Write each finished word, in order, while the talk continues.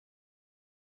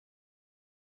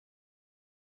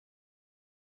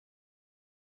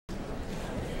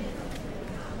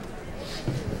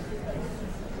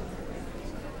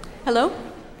Hello.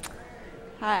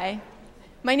 Hi.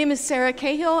 My name is Sarah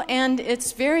Cahill, and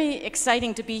it's very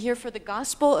exciting to be here for the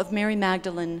Gospel of Mary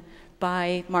Magdalene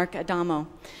by Mark Adamo.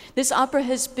 This opera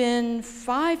has been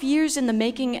 5 years in the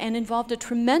making and involved a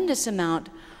tremendous amount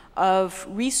of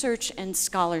research and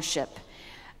scholarship.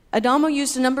 Adamo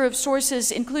used a number of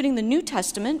sources, including the New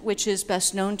Testament, which is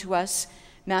best known to us,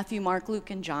 Matthew, Mark,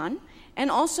 Luke, and John, and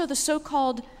also the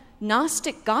so-called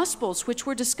Gnostic Gospels, which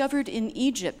were discovered in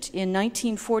Egypt in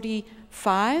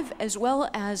 1945, as well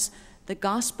as the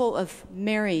Gospel of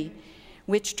Mary,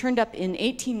 which turned up in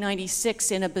 1896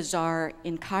 in a bazaar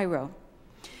in Cairo.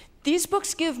 These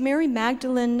books give Mary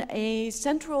Magdalene a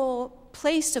central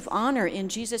place of honor in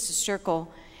Jesus'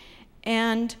 circle,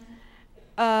 and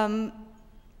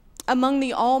among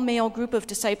the all-male group of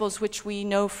disciples which we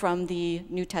know from the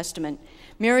New Testament.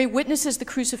 Mary witnesses the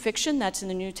crucifixion, that's in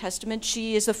the New Testament.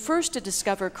 She is the first to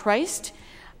discover Christ,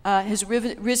 has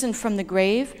risen from the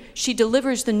grave. She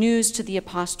delivers the news to the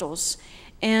apostles.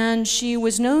 And she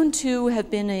was known to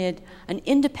have been an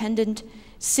independent,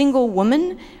 single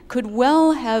woman, could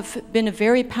well have been a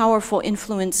very powerful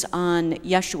influence on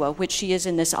Yeshua, which she is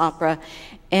in this opera,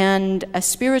 and a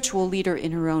spiritual leader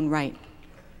in her own right.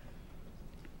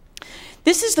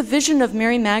 This is the vision of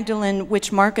Mary Magdalene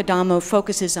which Mark Adamo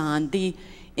focuses on, the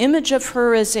image of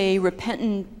her as a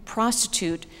repentant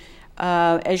prostitute,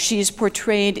 as she is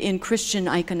portrayed in Christian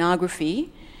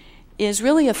iconography, is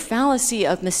really a fallacy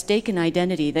of mistaken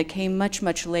identity that came much,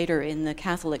 much later in the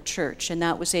Catholic Church, and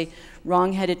that was a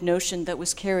wrong-headed notion that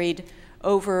was carried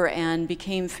over and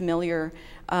became familiar.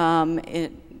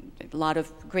 A lot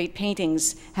of great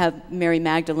paintings have Mary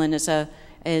Magdalene as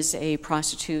a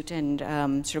prostitute and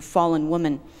sort of fallen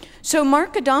woman. So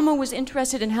Mark Adamo was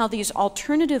interested in how these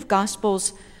alternative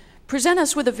gospels present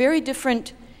us with a very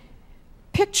different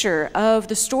picture of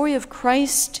the story of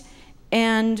Christ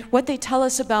and what they tell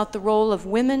us about the role of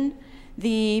women,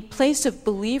 the place of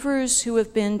believers who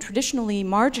have been traditionally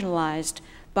marginalized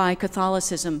by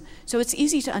Catholicism. So it's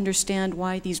easy to understand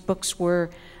why these books were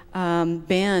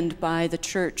banned by the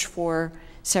church for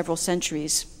several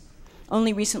centuries.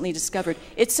 Only recently discovered.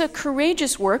 It's a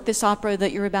courageous work, this opera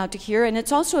that you're about to hear, and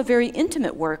it's also a very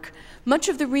intimate work. Much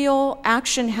of the real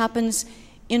action happens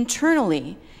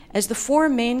internally as the four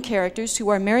main characters, who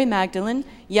are Mary Magdalene,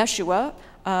 Yeshua,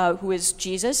 who is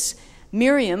Jesus,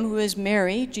 Miriam, who is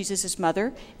Mary, Jesus'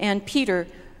 mother, and Peter.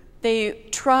 They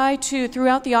try to,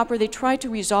 throughout the opera, they try to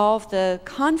resolve the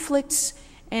conflicts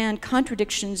and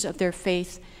contradictions of their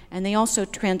faith, and they also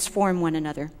transform one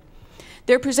another.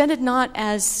 They're presented not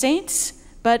as saints,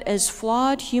 but as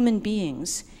flawed human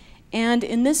beings. And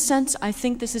in this sense, I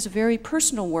think this is a very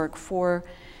personal work for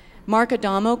Mark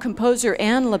Adamo, composer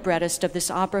and librettist of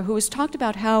this opera, who has talked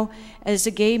about how, as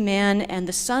a gay man and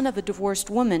the son of a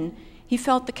divorced woman, he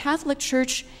felt the Catholic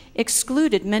Church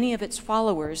excluded many of its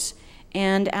followers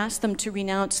and asked them to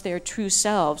renounce their true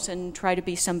selves and try to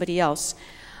be somebody else.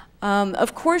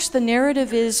 Of course, the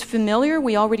narrative is familiar.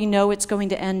 We already know it's going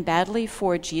to end badly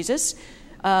for Jesus,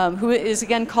 who is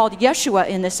again called Yeshua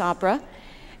in this opera.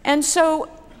 And so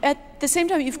at the same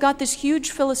time, you've got this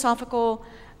huge philosophical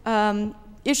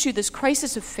issue, this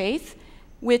crisis of faith,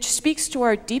 which speaks to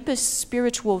our deepest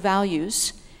spiritual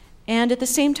values. And at the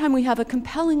same time, we have a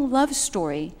compelling love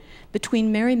story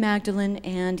between Mary Magdalene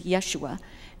and Yeshua.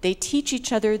 They teach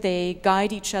each other, they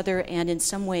guide each other, and in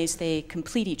some ways, they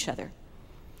complete each other.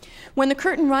 When the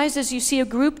curtain rises, you see a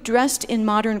group dressed in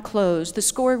modern clothes. The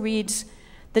score reads,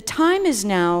 "The time is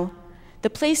now, the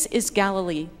place is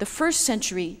Galilee, the 1st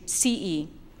century CE."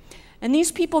 And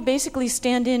these people basically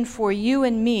stand in for you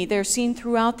and me. They're seen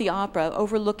throughout the opera,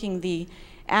 overlooking the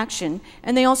action.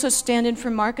 And they also stand in for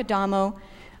Mark Adamo,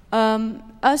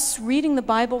 us reading the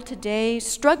Bible today,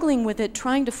 struggling with it,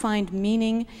 trying to find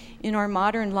meaning in our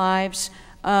modern lives,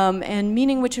 and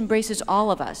meaning which embraces all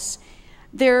of us.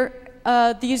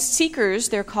 These seekers,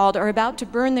 they're called, are about to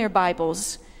burn their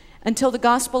Bibles until the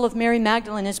Gospel of Mary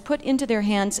Magdalene is put into their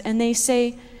hands, and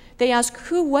they ask,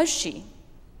 who was she?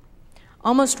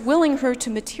 Almost willing her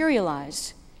to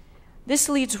materialize. This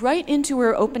leads right into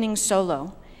her opening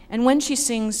solo, and when she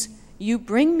sings, "You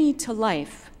bring me to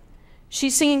life,"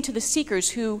 she's singing to the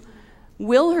seekers who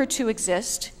will her to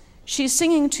exist. She's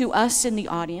singing to us in the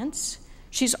audience.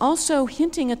 She's also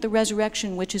hinting at the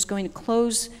resurrection, which is going to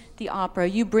close the opera.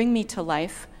 You bring me to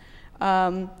life.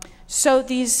 So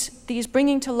these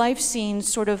bringing to life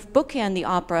scenes sort of bookend the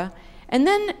opera. And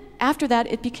then after that,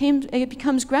 it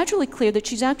becomes gradually clear that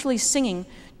she's actually singing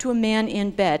to a man in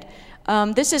bed.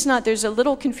 There's a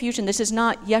little confusion. This is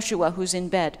not Yeshua who's in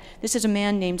bed. This is a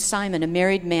man named Simon, a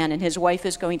married man, and his wife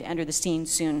is going to enter the scene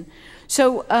soon.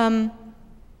 So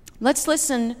let's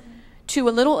listen to a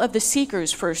little of the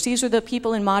seekers first. These are the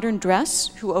people in modern dress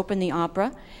who open the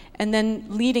opera, and then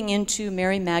leading into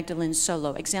Mary Magdalene's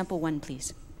solo. Example 1,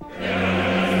 please.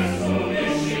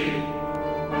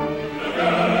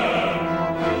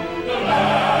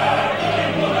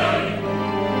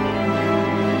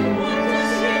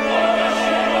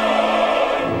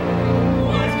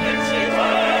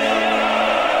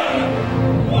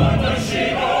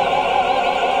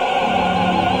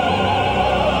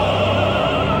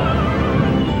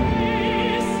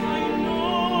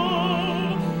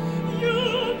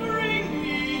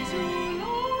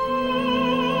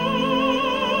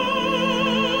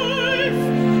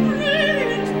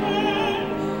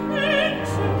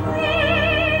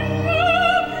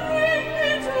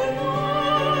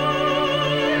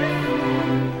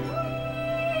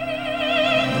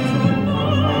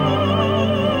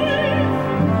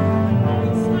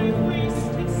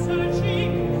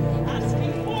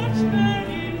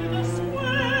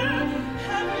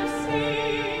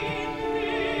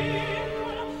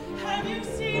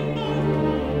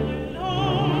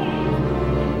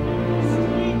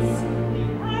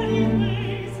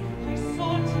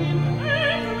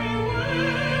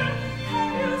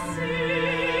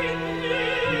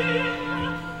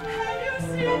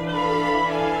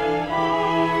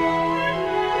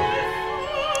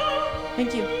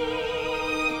 Thank you.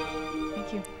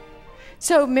 Thank you.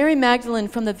 So Mary Magdalene,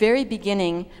 from the very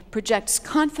beginning, projects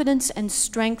confidence and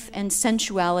strength and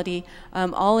sensuality,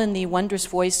 all in the wondrous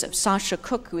voice of Sasha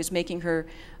Cook, who is making her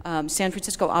San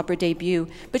Francisco opera debut.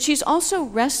 But she's also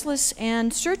restless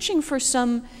and searching for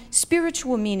some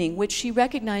spiritual meaning, which she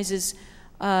recognizes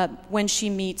when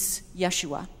she meets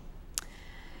Yeshua.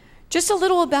 Just a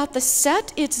little about the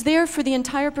set. It's there for the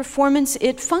entire performance.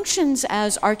 It functions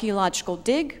as archaeological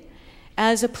dig,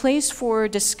 as a place for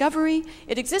discovery.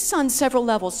 It exists on several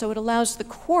levels, so it allows the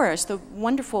chorus, the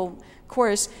wonderful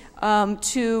chorus,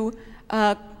 to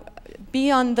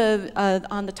be on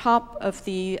the top of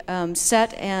the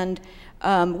set and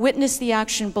witness the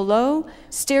action below,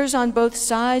 stairs on both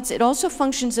sides. It also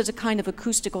functions as a kind of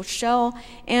acoustical shell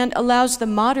and allows the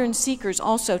modern seekers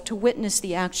also to witness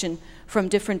the action from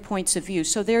different points of view.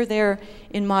 So they're there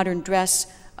in modern dress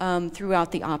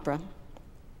throughout the opera.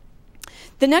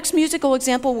 The next musical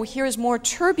example we'll hear is more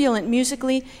turbulent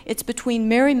musically. It's between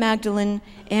Mary Magdalene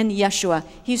and Yeshua.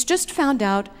 He's just found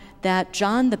out that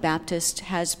John the Baptist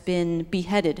has been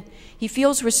beheaded. He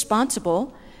feels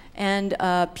responsible, and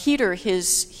Peter,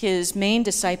 his main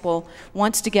disciple,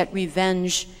 wants to get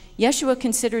revenge. Yeshua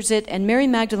considers it, and Mary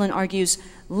Magdalene argues,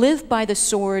 live by the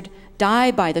sword,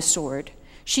 die by the sword.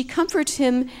 She comforts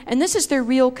him, and this is their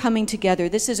real coming together.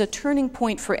 This is a turning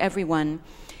point for everyone.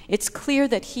 It's clear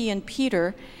that he and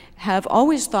Peter have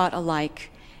always thought alike,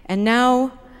 and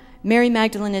now Mary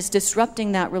Magdalene is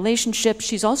disrupting that relationship.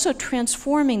 She's also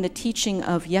transforming the teaching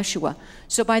of Yeshua.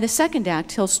 So by the second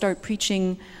act, he'll start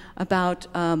preaching about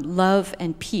love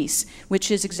and peace,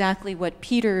 which is exactly what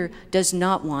Peter does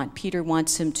not want. Peter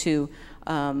wants him to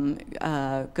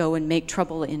go and make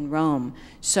trouble in Rome.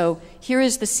 So here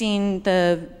is the scene,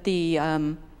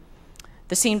 the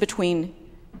scene between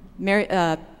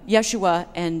Yeshua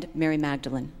and Mary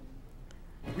Magdalene.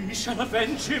 We shall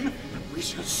avenge him. We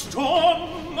shall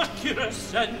storm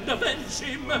Machaerus and avenge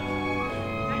him. And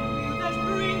you that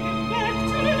bring him back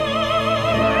to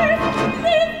life,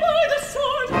 live by the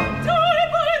sword, die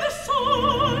by the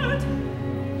sword.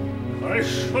 I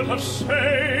should have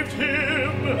saved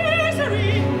him.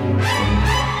 Misery!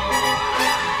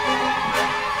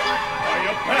 I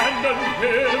abandoned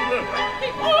him. He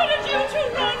ordered you to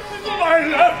run from him. I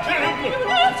left him. You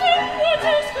left him? What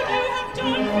else could you have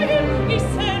done for him? He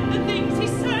said the things he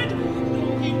said,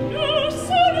 though he knew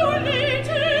sooner or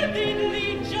later they'd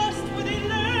lead just where they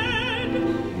led.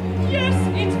 Yes,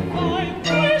 it's vile,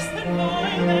 worse than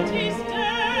vile that he's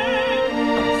dead.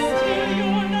 Still,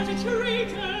 you're not a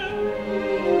traitor.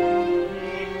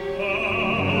 I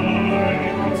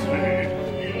would say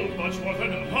you're much more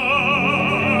than I.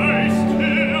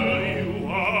 Still, you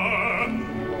are.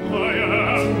 I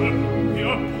am.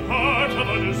 You're part of a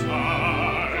design.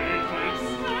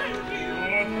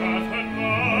 Your path and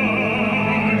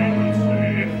mine, would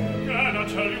say, cannot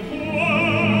tell you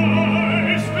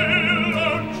why. Still,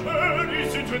 our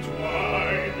journeys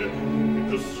intertwined in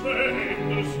the same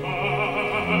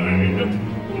design.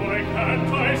 Why can't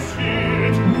I see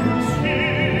it? See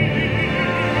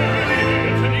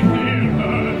it any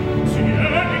clearer? See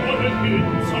any other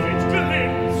hints of it,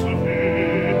 glints of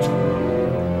it?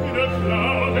 In a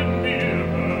cloud and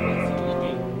nearer.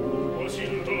 Was he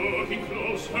looking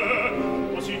closer?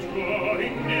 Was he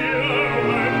drawing nearer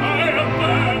when I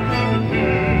abandoned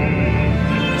him?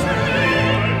 I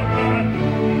abandoned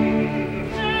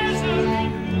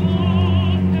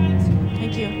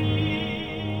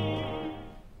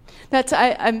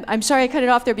I'm sorry I cut it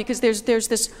off there, because there's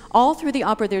this, all through the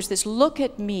opera, there's this look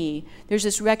at me, there's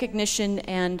this recognition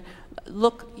and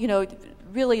look, you know,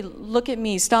 really look at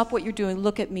me, stop what you're doing,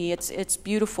 look at me, it's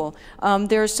beautiful.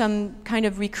 There are some kind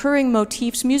of recurring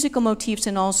motifs, musical motifs,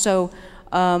 and also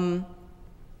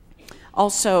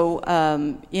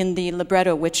in the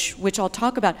libretto, which I'll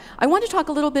talk about. I want to talk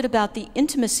a little bit about the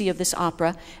intimacy of this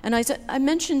opera, and I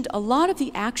mentioned a lot of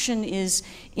the action is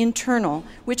internal,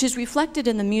 which is reflected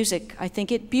in the music. I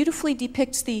think it beautifully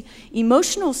depicts the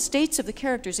emotional states of the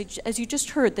characters. As you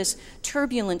just heard, this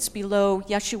turbulence below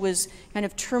Yeshua's kind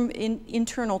of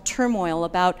internal turmoil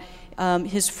about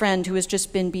his friend who has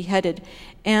just been beheaded.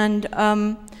 And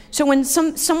so when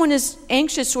someone is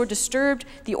anxious or disturbed,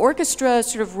 the orchestra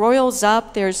sort of roils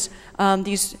up. There's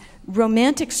these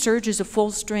romantic surges of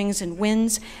full strings and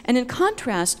winds. And in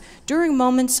contrast, during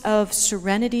moments of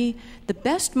serenity, the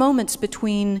best moments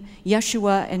between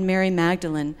Yeshua and Mary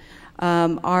Magdalene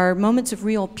are moments of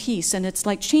real peace. And it's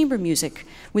like chamber music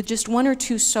with just one or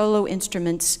two solo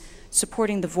instruments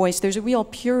supporting the voice. There's a real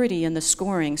purity in the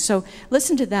scoring. So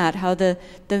listen to that, how the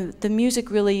music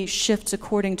really shifts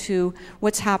according to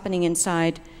what's happening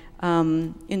inside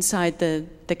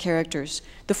the characters,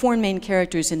 the four main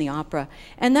characters in the opera.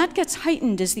 And that gets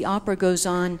heightened as the opera goes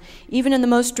on, even in the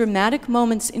most dramatic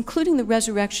moments, including the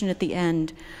resurrection at the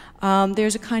end.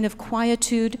 There's a kind of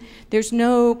quietude. There's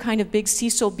no kind of big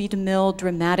Cecil B. DeMille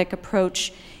dramatic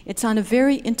approach. It's on a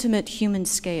very intimate human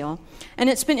scale. And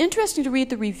it's been interesting to read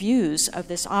the reviews of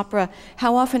this opera,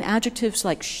 how often adjectives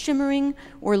like shimmering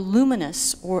or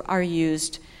luminous are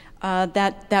used.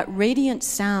 That radiant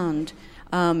sound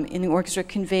in the orchestra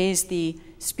conveys the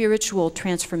spiritual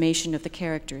transformation of the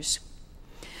characters.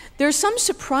 There are some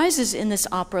surprises in this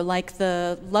opera, like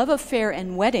the love affair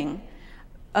and wedding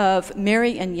of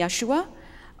Mary and Yeshua,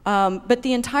 but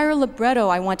the entire libretto,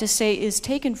 I want to say, is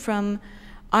taken from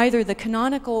either the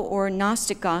canonical or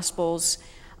Gnostic Gospels,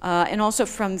 and also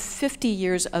from 50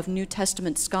 years of New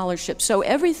Testament scholarship. So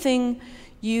everything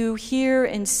you hear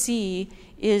and see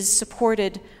is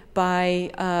supported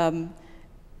by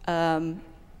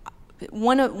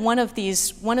one of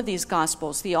these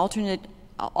Gospels, the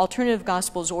alternative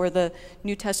Gospels or the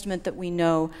New Testament that we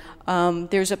know.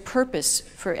 There's a purpose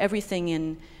for everything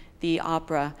in the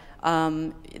opera.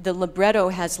 The libretto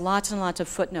has lots and lots of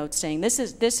footnotes saying this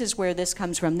is where this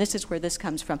comes from, this is where this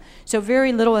comes from. So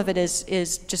very little of it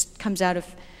is just comes out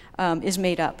of is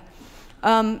made up.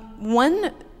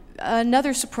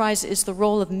 Another surprise is the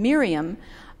role of Miriam,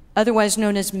 otherwise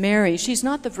known as Mary. She's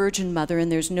not the Virgin Mother,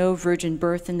 and there's no virgin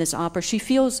birth in this opera. She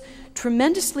feels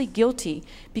tremendously guilty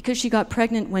because she got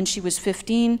pregnant when she was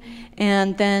 15,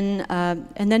 and then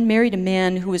married a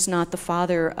man who was not the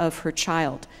father of her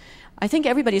child. I think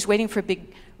everybody's waiting for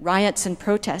big riots and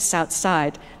protests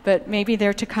outside, but maybe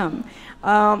they're to come.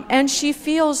 And she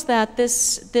feels that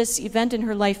this event in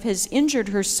her life has injured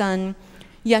her son,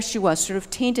 Yeshua, sort of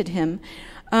tainted him.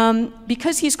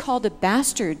 Because he's called a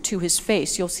bastard to his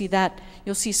face. You'll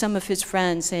see some of his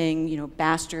friends saying, you know,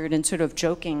 bastard, and sort of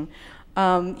joking.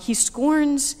 He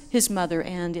scorns his mother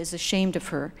and is ashamed of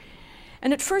her.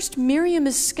 And at first, Miriam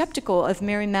is skeptical of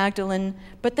Mary Magdalene,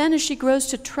 but then as she grows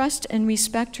to trust and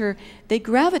respect her, they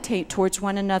gravitate towards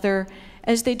one another,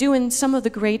 as they do in some of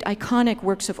the great iconic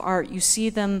works of art. You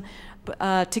see them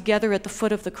together at the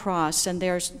foot of the cross, and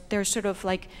they're sort of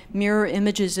like mirror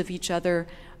images of each other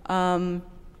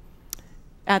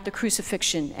at the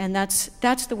crucifixion, and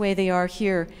that's the way they are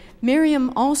here.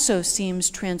 Miriam also seems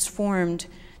transformed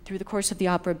through the course of the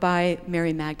opera by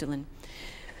Mary Magdalene.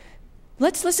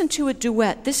 Let's listen to a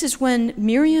duet. This is when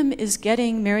Miriam is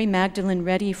getting Mary Magdalene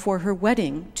ready for her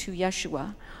wedding to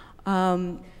Yeshua.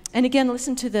 And again,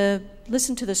 listen to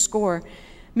the score.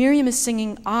 Miriam is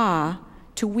singing "Ah"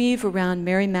 to weave around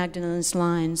Mary Magdalene's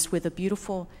lines with a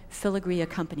beautiful filigree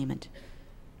accompaniment.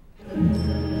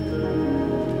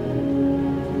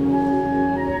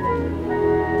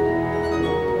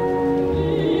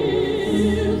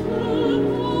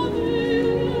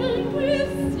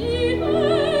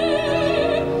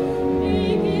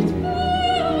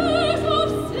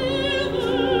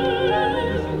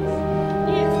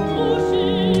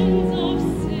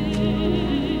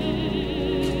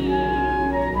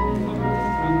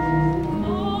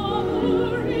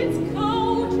 Its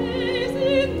couches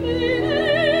in the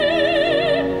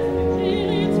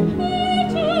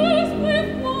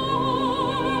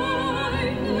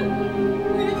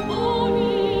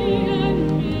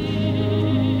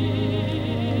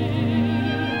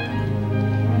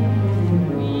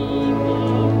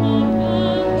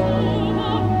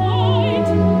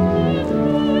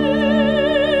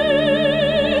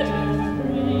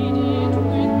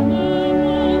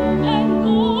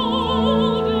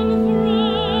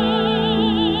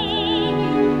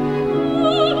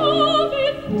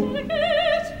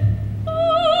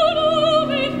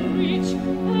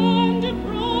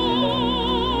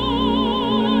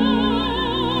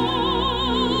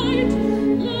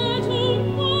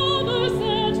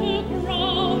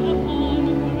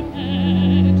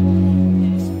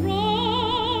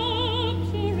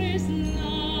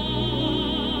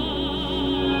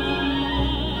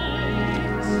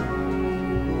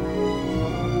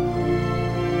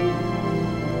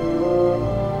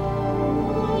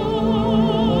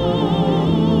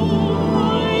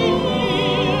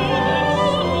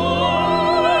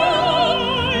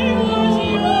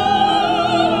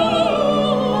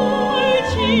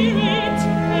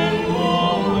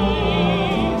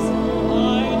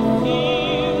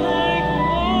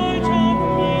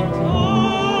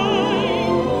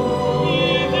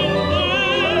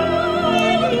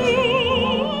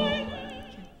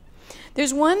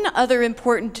There's one other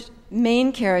important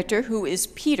main character who is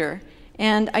Peter,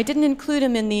 and I didn't include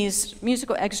him in these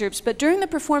musical excerpts, but during the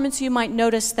performance you might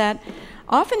notice that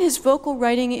often his vocal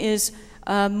writing is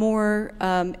more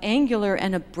angular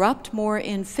and abrupt, more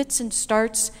in fits and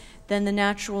starts than the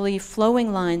naturally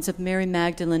flowing lines of Mary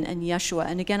Magdalene and Yeshua.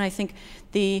 And again, I think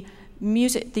the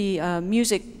music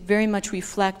very much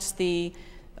reflects the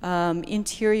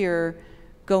interior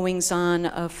goings-on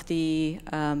of the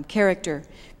character.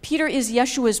 Peter is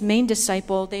Yeshua's main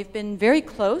disciple. They've been very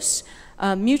close.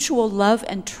 Mutual love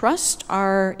and trust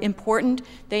are important.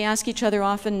 They ask each other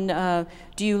often,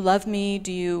 do you love me?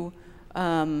 Do you,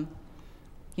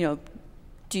 do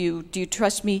you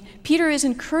trust me? Peter is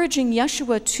encouraging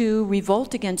Yeshua to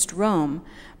revolt against Rome,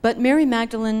 but Mary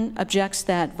Magdalene objects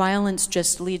that violence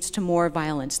just leads to more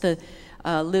violence, the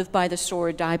live by the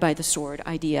sword, die by the sword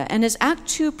idea. And as Act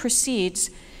 2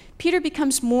 proceeds, Peter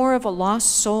becomes more of a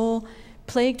lost soul,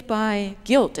 plagued by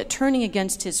guilt at turning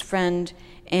against his friend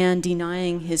and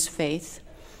denying his faith.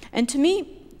 And to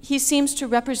me, he seems to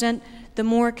represent the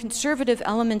more conservative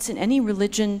elements in any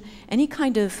religion, any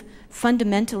kind of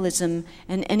fundamentalism,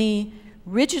 and any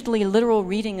rigidly literal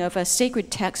reading of a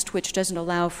sacred text which doesn't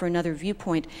allow for another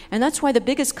viewpoint. And that's why the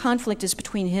biggest conflict is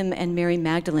between him and Mary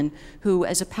Magdalene, who,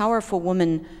 as a powerful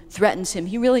woman, threatens him.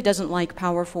 He really doesn't like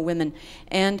powerful women.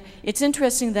 And it's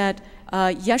interesting that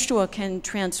Yeshua can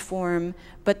transform,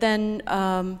 but then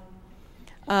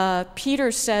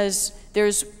Peter says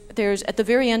there's at the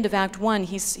very end of Act 1,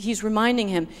 he's reminding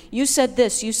him, you said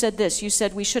this, you said this, you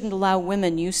said we shouldn't allow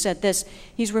women, you said this.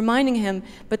 He's reminding him,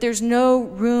 but there's no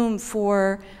room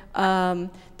for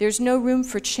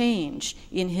change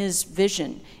in his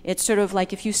vision. It's sort of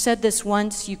like if you said this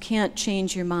once, you can't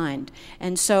change your mind.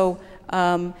 And so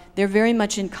they're very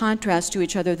much in contrast to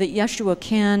each other, that Yeshua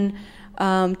can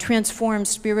transform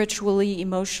spiritually,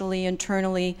 emotionally,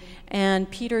 internally, and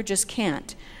Peter just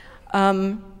can't.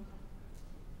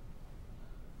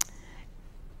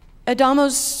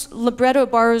 Adamo's libretto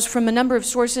borrows from a number of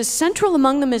sources. Central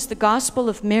among them is the Gospel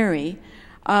of Mary,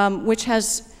 which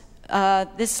has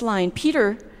this line.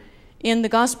 Peter, in the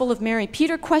Gospel of Mary,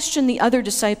 Peter questioned the other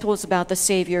disciples about the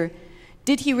Savior.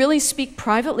 Did he really speak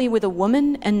privately with a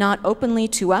woman and not openly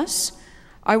to us?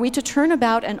 Are we to turn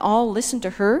about and all listen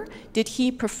to her? Did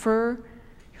he prefer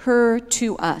her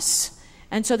to us?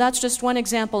 And so that's just one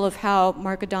example of how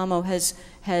Mark Adamo has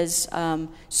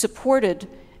supported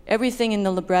everything in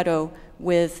the libretto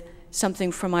with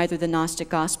something from either the Gnostic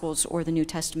Gospels or the New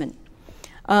Testament.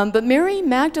 But Mary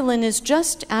Magdalene is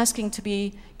just asking to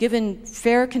be given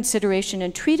fair consideration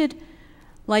and treated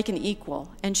like an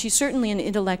equal. And she's certainly an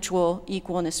intellectual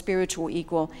equal and a spiritual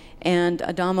equal. And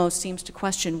Adamo seems to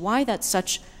question why that's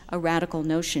such a radical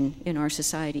notion in our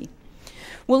society.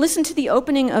 We'll listen to the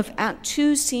opening of Act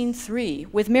 2, Scene 3,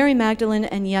 with Mary Magdalene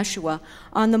and Yeshua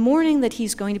on the morning that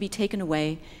he's going to be taken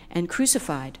away and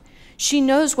crucified. She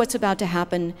knows what's about to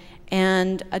happen,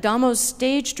 and Adamo's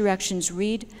stage directions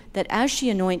read that as she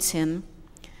anoints him,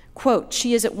 quote,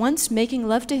 she is at once making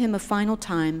love to him a final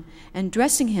time and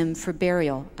dressing him for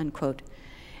burial, unquote.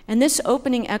 And this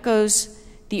opening echoes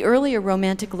the earlier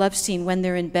romantic love scene when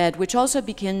they're in bed, which also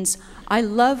begins, I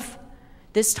love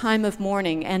this time of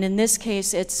mourning, and in this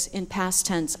case it's in past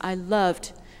tense, I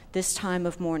loved this time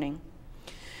of mourning.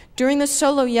 During the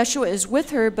solo, Yeshua is with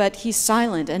her, but he's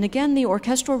silent, and again the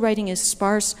orchestral writing is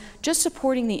sparse, just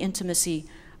supporting the intimacy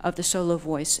of the solo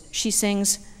voice. She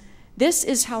sings, this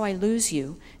is how I lose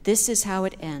you, this is how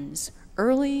it ends,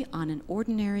 early on an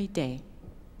ordinary day.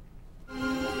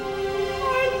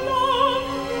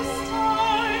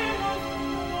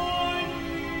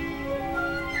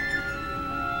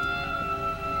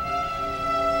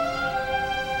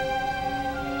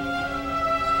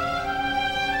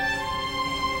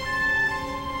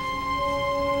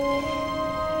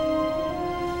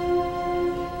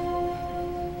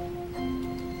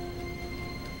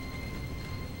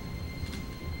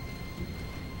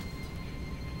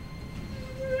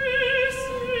 This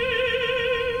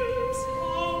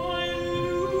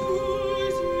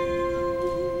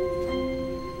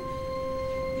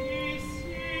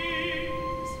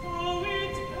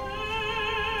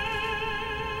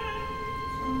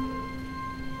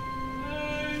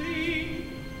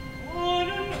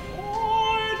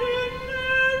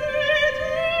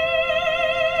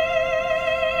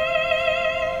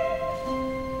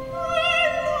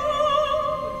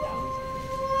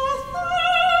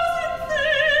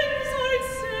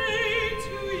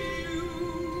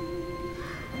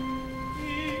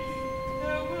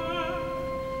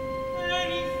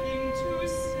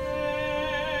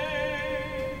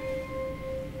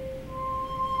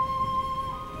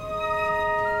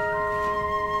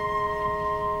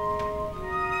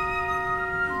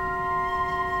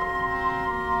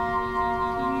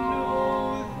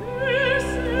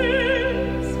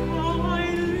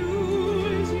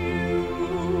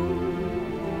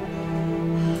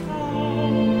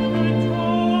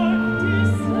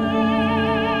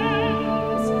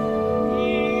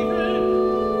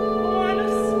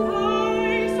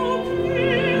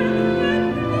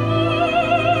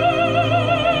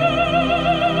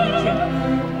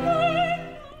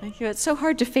You know, it's so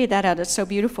hard to fade that out. It's so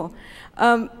beautiful.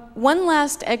 One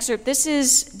last excerpt. This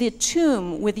is the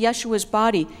tomb with Yeshua's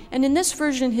body. And in this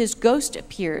version, his ghost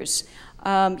appears.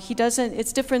 He doesn't,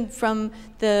 it's different from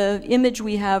the image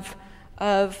we have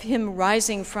of him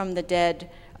rising from the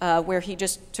dead, where he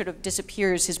just sort of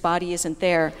disappears, his body isn't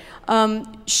there.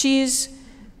 She's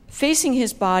facing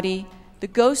his body, the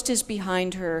ghost is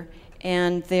behind her,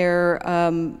 and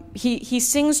he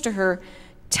sings to her,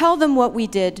 "Tell them what we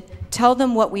did, tell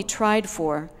them what we tried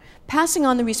for," passing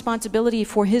on the responsibility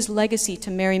for his legacy to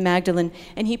Mary Magdalene,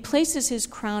 and he places his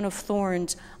crown of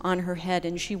thorns on her head,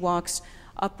 and she walks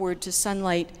upward to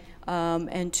sunlight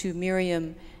and to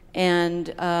Miriam,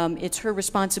 and it's her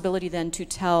responsibility then to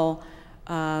tell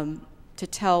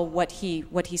what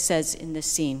he says in this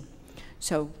scene.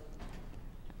 So.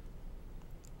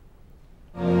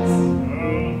 Tell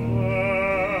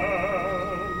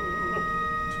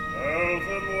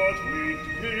them what we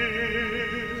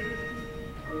did.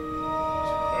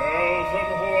 Tell them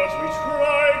what we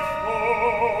tried for.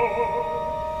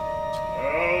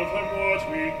 Tell them what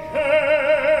we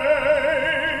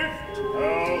gave.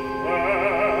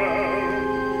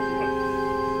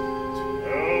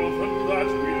 Tell them that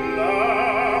we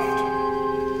laughed.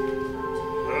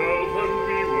 Tell them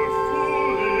we were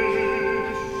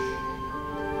foolish.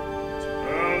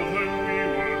 Tell them we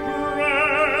were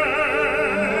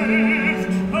brave.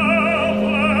 Tell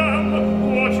them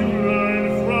what you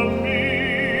learned from me.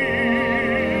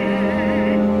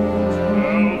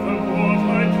 Tell them what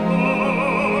I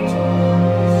taught.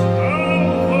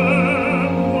 Tell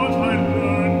them what I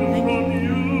learned from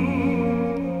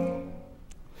you.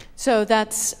 So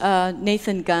that's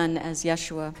Nathan Gunn as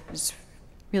Yeshua. It's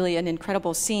really an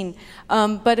incredible scene.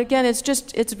 But again,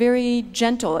 it's very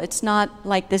gentle. It's not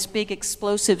like this big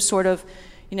explosive sort of,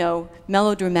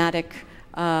 melodramatic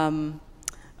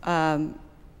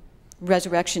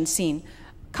resurrection scene.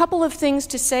 Couple of things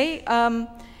to say.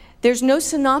 There's no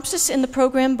synopsis in the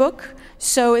program book,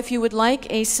 so if you would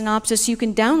like a synopsis, you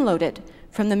can download it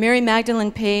from the Mary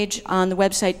Magdalene page on the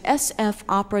website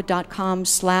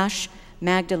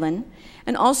sfopera.com/Magdalene.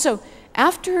 And also,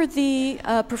 after the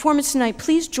performance tonight,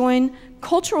 please join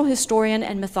cultural historian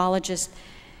and mythologist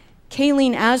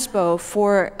Kayleen Asbo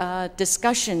for a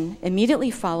discussion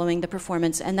immediately following the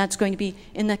performance, and that's going to be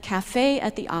in the cafe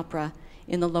at the opera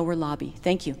in the lower lobby.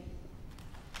 Thank you.